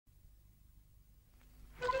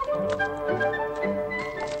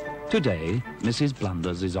Today, Mrs.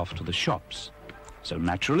 Blunders is off to the shops, so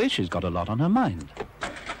naturally she's got a lot on her mind.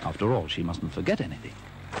 After all, she mustn't forget anything.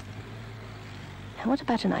 What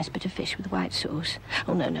about a nice bit of fish with white sauce?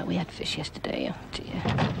 Oh, no, we had fish yesterday. Oh, dear.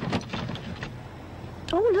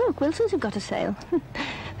 Oh, look, Wilson's have got a sale.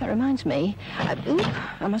 That reminds me.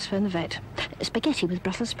 I must phone the vet. Spaghetti with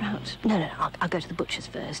Brussels sprouts. No, I'll go to the butcher's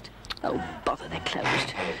first. Oh, bother, they're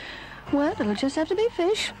closed. Well, it'll just have to be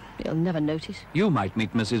fish. You'll never notice. You might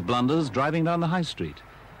meet Mrs. Blunders driving down the high street.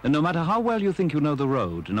 And no matter how well you think you know the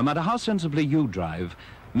road, no matter how sensibly you drive,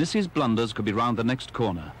 Mrs. Blunders could be round the next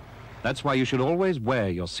corner. That's why you should always wear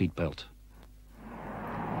your seatbelt.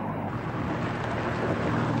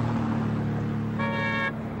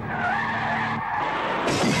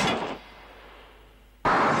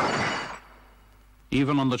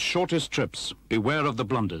 Even on the shortest trips, beware of the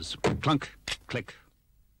blunders. Clunk, click.